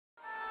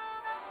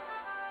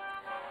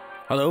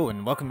Hello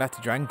and welcome back to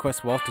Dragon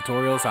Quest Wolf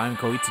Tutorials. I'm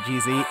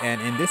KoitsuGZ, and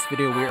in this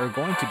video we are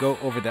going to go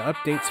over the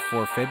updates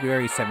for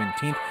February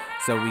 17th.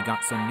 So we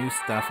got some new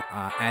stuff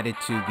added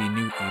to the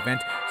new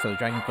event. So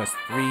Dragon Quest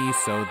 3,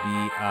 so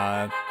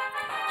the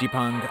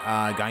Jiapang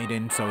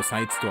Gaiden, so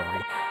side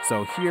story.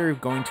 So here,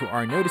 going to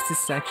our notices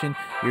section,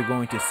 you're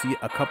going to see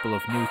a couple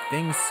of new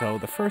things. So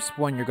the first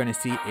one you're going to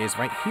see is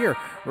right here.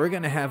 We're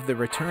going to have the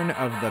return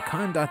of the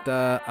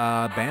Kandata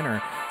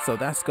Banner. So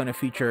that's going to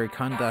feature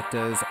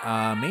Kandata's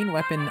main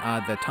weapon,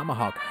 the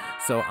Tomahawk.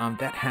 So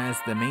that has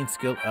the main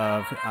skill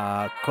of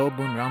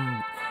Kombu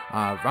Rambu.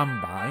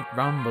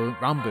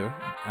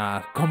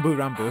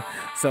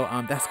 So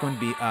that's going to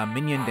be a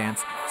minion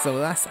dance. So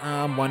that's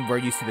one where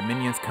you see the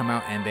minions come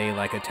out and they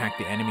like attack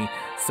the enemy.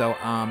 So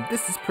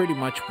this is pretty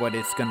much what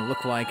it's going to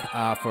look like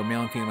for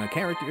male and female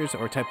characters,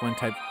 or type 1,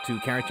 type 2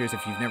 characters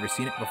if you've never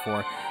seen it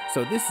before.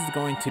 So this is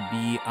going to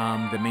be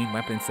the main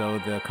weapon, so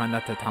the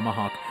Kandata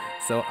Tomahawk.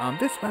 So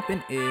this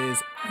weapon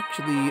is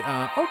actually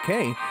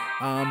okay.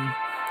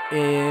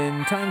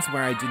 In times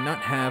where I did not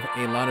have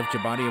a lot of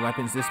Jibaria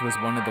weapons, this was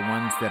one of the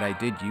ones that I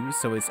did use.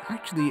 So it's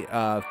actually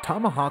a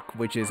Tomahawk,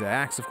 which is an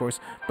axe, of course,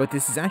 but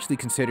this is actually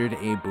considered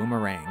a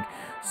boomerang.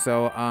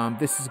 So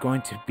this is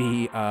going to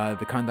be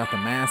the Kandata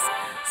Mask.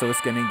 So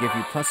it's going to give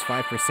you plus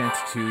 5%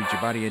 to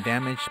Jibaria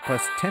damage,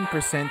 plus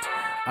 10%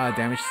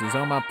 damage to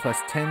Zoma, plus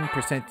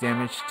 10%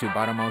 damage to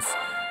Baramos.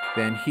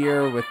 Then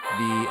here with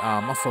the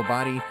muscle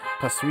body,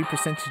 plus 3%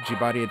 to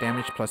Jibaria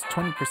damage, plus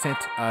 20%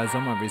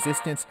 Zoma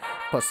resistance,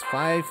 plus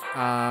 5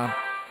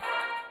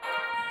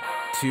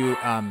 to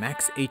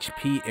max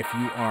HP if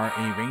you are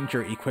a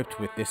ranger equipped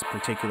with this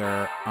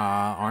particular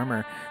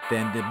armor.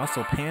 Then the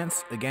muscle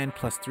pants, again,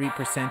 plus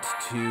 3%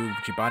 to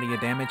Jibaria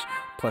damage,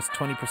 plus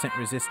 20%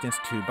 resistance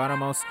to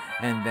Baramos,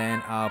 and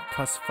then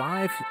plus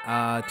 5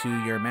 to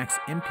your max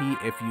MP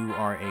if you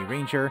are a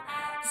ranger.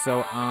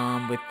 So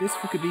with this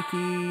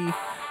Fukubiki,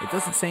 it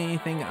doesn't say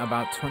anything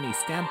about 20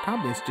 stamp.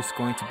 Probably it's just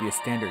going to be a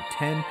standard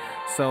 10.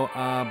 So,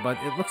 but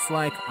it looks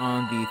like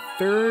on the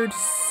 3rd,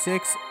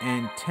 6th,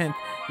 and 10th,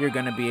 you're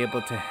going to be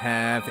able to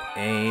have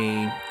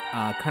a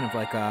kind of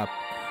like a,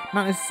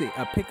 not necessarily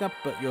a pickup,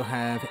 but you'll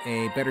have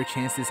a better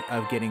chances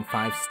of getting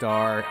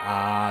 5-star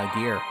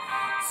gear.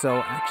 So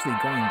actually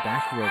going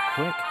back real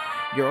quick,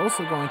 you're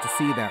also going to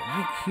see that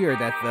right here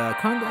that the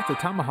Kandata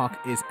Tomahawk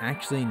is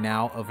actually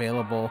now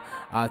available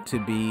to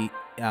be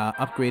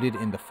upgraded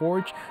in the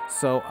Forge.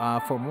 So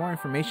for more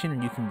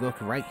information, you can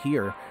look right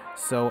here.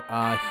 So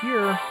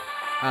here,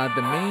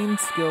 the main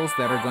skills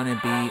that are going to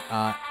be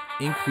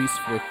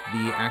increased with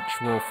the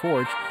actual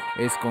Forge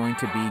is going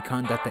to be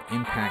Kandata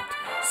Impact.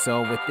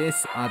 So with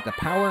this, the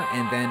power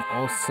and then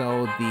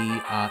also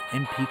the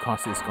MP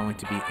cost is going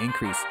to be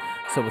increased.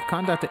 So with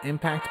Kandata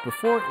Impact,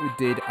 before it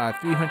did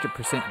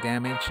 300%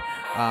 damage,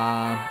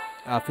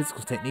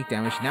 physical technique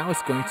damage. Now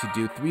it's going to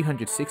do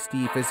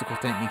 360 physical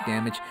technique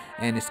damage,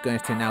 and it's going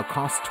to now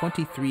cost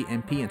 23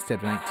 MP instead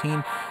of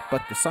 19.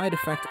 But the side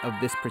effect of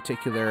this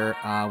particular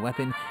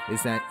weapon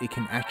is that it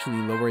can actually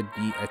lower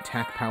the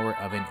attack power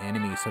of an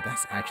enemy, so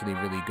that's actually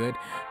really good.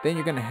 Then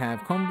you're going to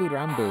have Kombu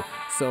Rambu.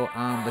 So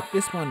with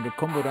this one, the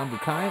Kombu Rambu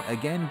Kai,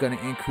 again going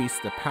to increase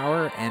the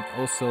power and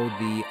also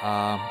the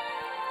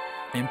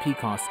MP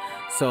cost.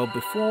 So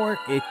before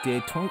it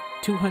did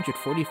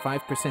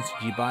 245%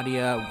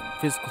 Jibaria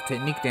physical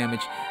technique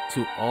damage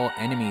to all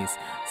enemies.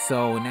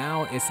 So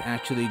now it's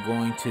actually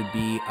going to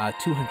be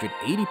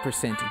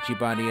 280%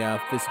 Jibaria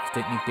physical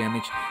technique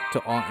damage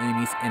to all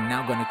enemies, and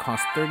now going to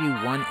cost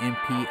 31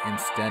 MP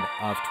instead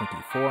of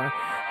 24.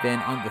 Then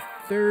on the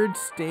 3rd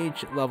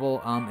stage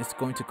level, it's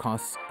going to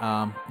cost,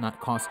 not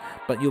cost,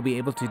 but you'll be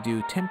able to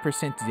do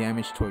 10%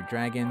 damage toward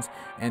dragons.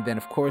 And then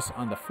of course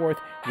on the 4th,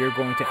 you're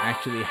going to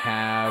actually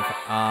have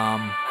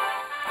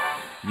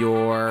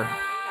your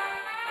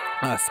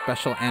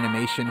special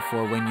animation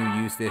for when you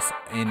use this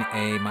in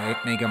a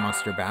Mega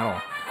Monster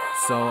battle.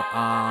 So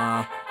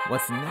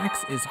what's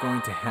next is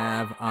going to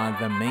have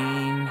the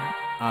main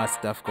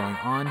stuff going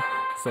on.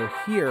 So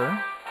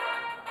here,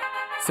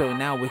 so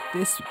now with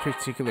this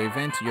particular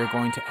event, you're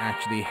going to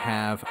actually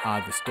have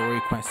the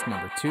story quest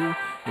number 2.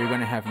 You're going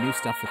to have new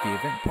stuff with the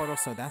event portal,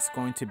 so that's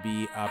going to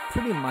be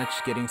pretty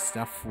much getting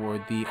stuff for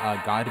the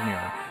God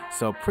Mirror.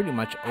 So pretty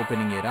much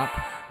opening it up.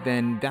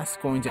 Then that's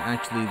going to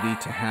actually lead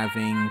to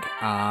having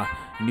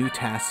new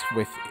tasks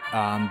with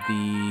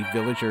the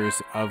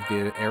villagers of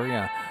the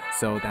area.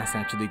 So that's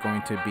actually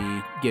going to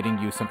be getting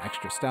you some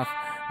extra stuff.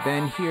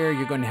 Then here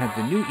you're going to have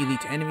the new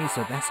elite enemy,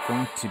 so that's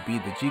going to be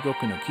the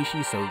Jigoku no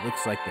Kishi, so it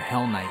looks like the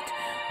Hell Knight.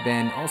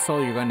 Then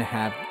also you're going to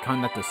have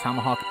Kandata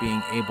Tomahawk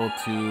being able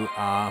to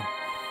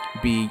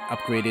be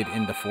upgraded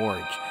in the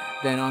Forge.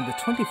 Then on the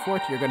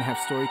 24th, you're going to have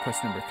story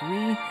quest number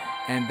 3,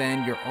 and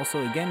then you're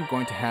also again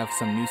going to have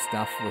some new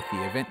stuff with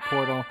the event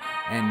portal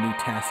and new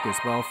tasks as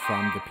well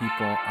from the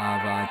people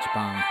of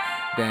Jiapang.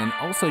 Then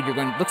also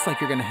looks like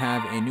you're going to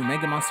have a new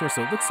Mega Monster,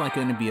 so it looks like it's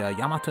going to be a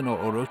Yamato no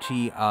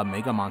Orochi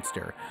Mega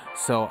Monster.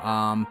 So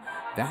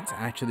that's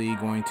actually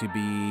going to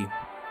be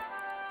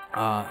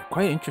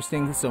quite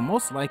interesting. So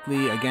most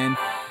likely, again,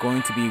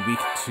 going to be weak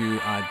to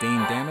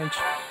Dane damage.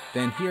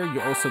 Then here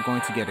you're also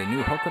going to get a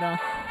new Hokura.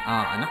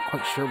 I'm not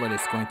quite sure what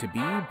it's going to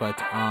be, but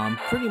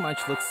pretty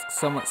much looks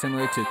somewhat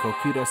similar to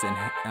Kokudos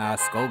and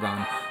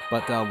Skullgon,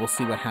 but we'll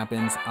see what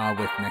happens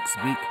with next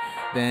week.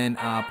 Then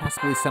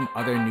possibly some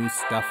other new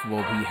stuff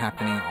will be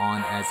happening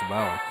on as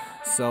well.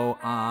 So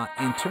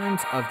in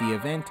terms of the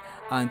event,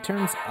 in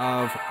terms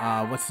of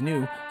what's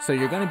new, so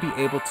you're going to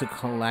be able to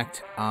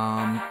collect,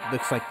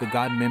 looks like the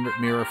God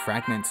Mirror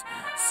fragments.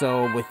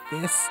 So with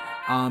this,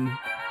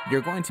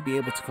 you're going to be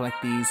able to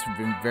collect these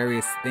from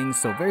various things,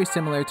 so very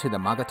similar to the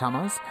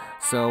Magatamas.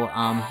 So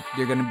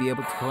you're going to be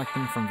able to collect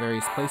them from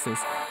various places.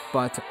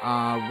 But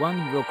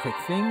one real quick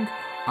thing,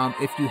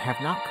 if you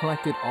have not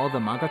collected all the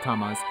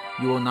Magatamas,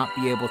 you will not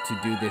be able to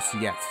do this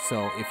yet.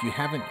 So if you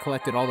haven't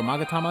collected all the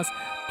Magatamas,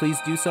 please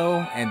do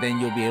so, and then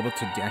you'll be able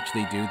to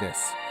actually do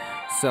this.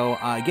 So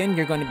again,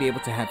 you're going to be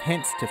able to have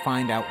hints to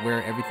find out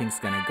where everything's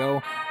going to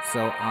go.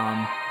 So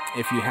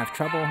if you have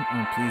trouble,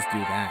 please do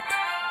that.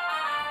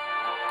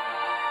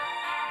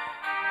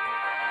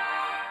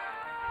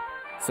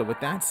 So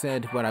with that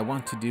said, what I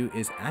want to do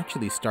is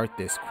actually start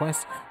this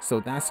quest. So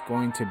that's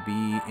going to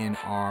be in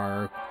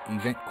our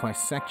event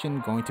quest section,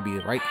 going to be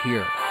right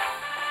here.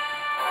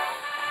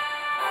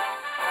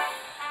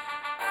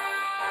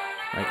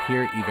 Right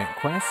here, event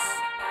quests.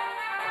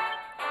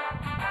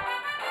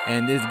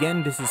 And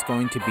this is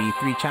going to be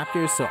 3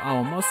 chapters, so I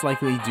will most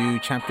likely do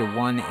chapter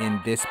 1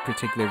 in this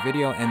particular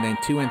video, and then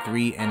 2 and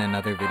 3 in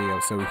another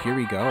video. So here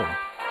we go.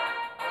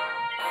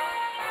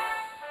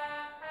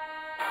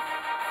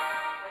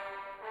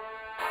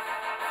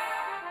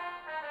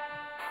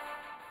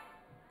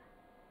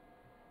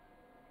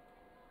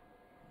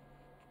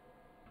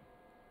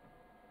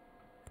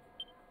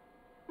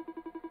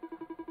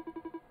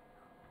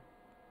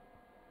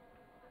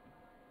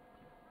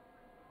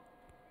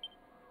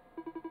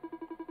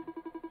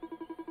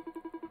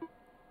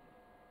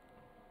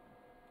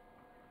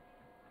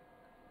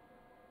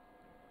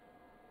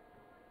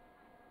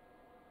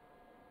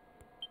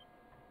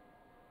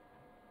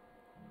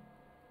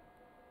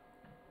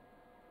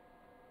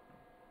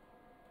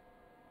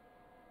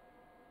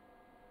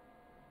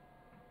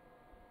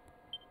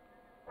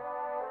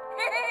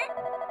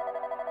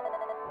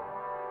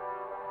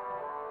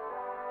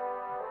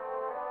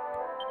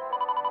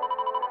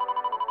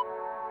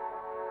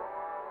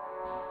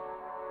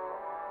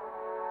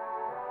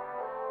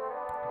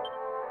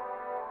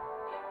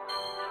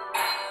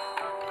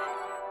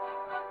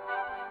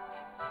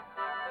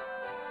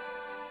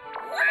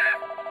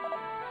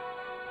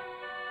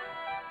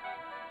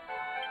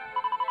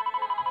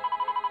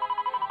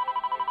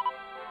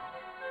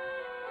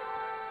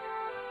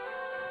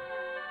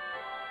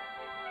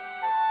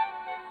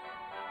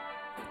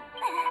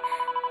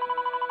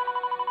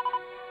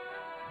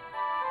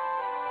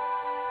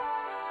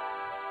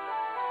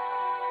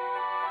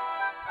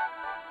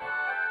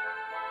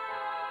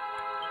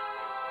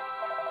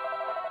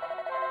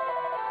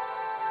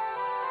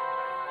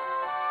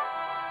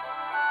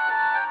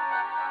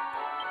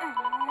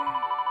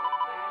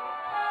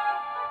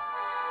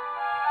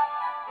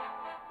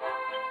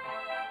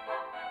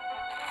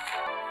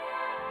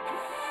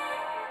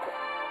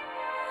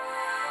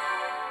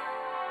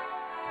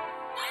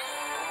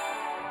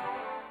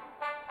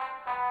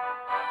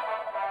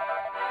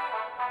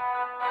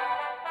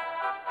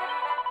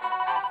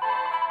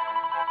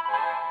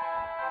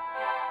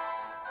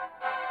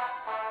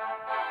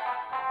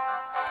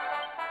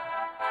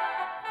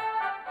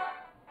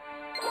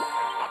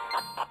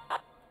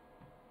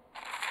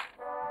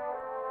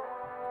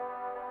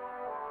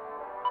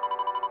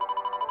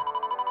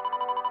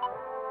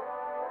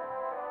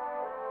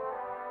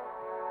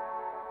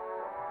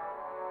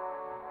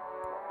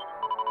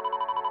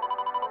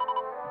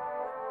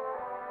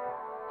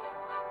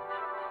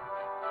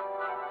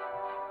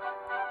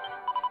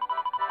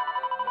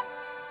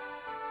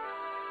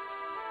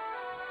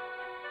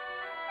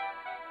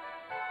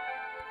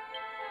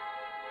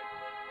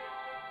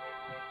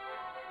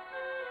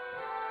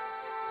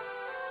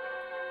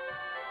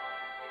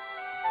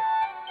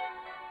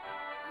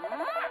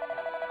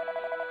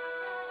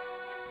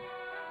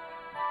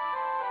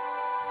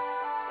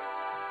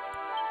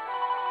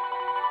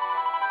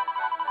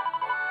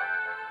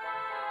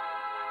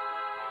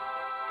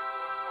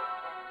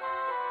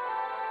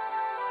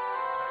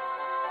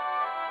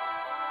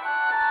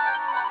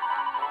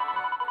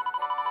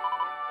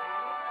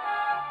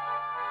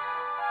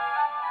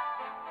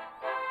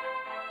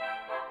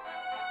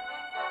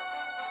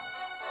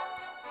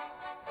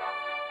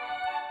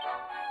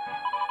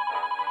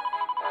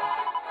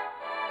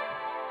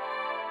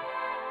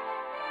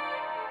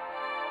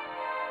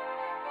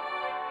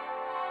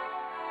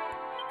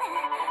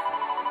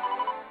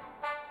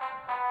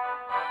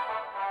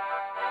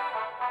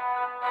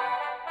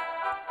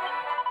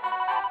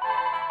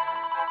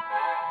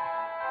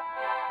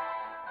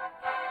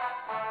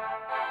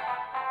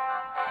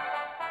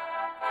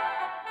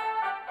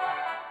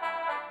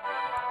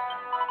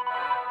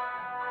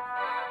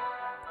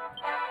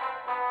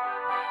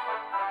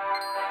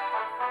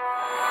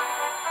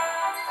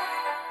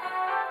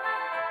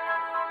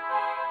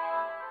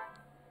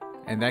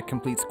 And that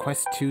completes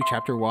Quest 2,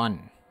 Chapter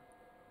 1.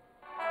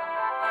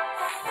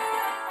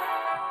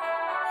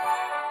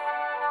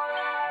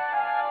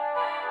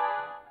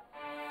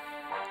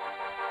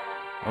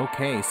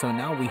 Okay, so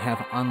now we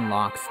have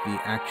unlocked the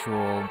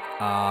actual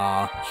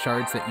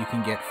shards that you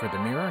can get for the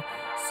mirror.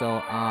 So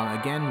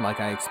again,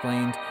 like I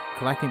explained,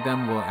 collecting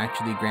them will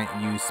actually grant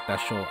you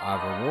special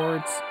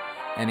rewards.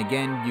 And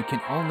again, you can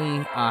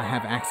only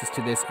have access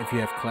to this if you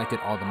have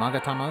collected all the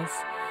Magatamas.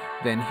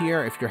 Then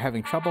here, if you're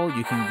having trouble,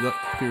 you can look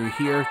through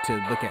here to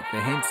look at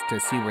the hints to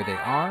see where they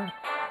are.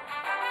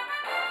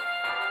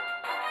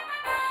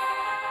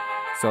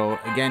 So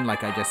again,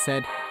 like I just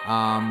said,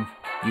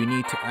 you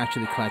need to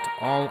actually collect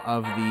all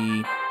of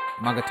the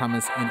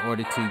Magatamas in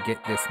order to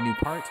get this new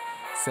part.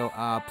 So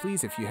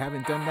please, if you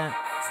haven't done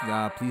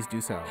that, please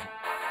do so.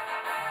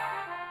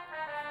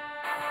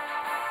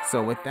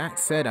 So with that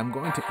said, I'm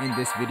going to end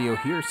this video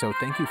here, so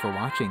thank you for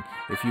watching.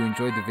 If you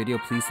enjoyed the video,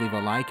 please leave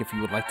a like. If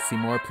you would like to see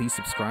more, please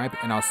subscribe,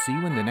 and I'll see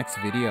you in the next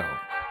video.